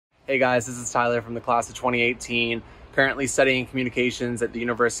Hey guys, this is Tyler from the class of 2018, currently studying communications at the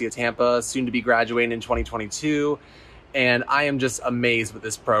University of Tampa, soon to be graduating in 2022. And I am just amazed with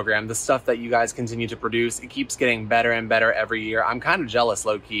this program. The stuff that you guys continue to produce, it keeps getting better and better every year. I'm kind of jealous,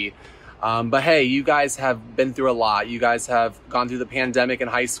 low-key. But hey, you guys have been through a lot. You guys have gone through the pandemic in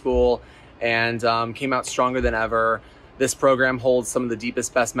high school and came out stronger than ever. This program holds some of the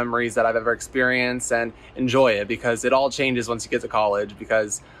deepest, best memories that I've ever experienced, and enjoy it because it all changes once you get to college,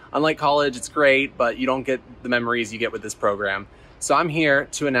 because unlike college, it's great, but you don't get the memories you get with this program. So I'm here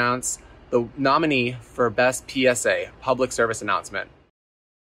to announce the nominee for Best PSA, Public Service Announcement.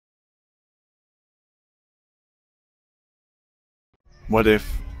 What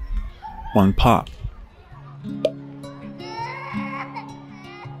if one popped?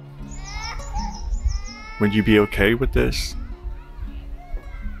 Would you be okay with this?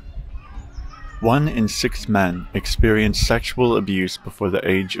 1 in 6 men experience sexual abuse before the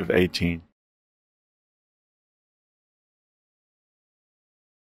age of 18.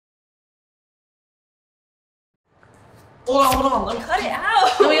 Hold on, let me cut it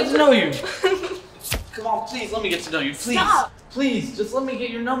out. Let me get to know you. Come on, please, let me get to know you, please. Stop. Please, just let me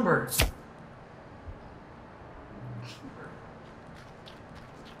get your number.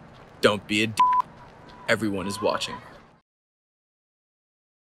 Don't be a d***. Everyone is watching.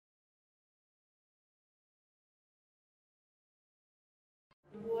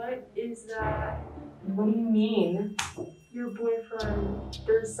 What is that? What do you mean? Your boyfriend,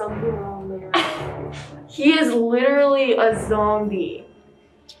 there's something wrong there. He is literally a zombie.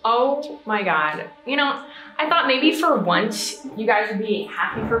 Oh my god. You know, I thought maybe for once you guys would be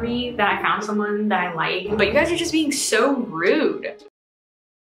happy for me that I found someone that I like, but you guys are just being so rude.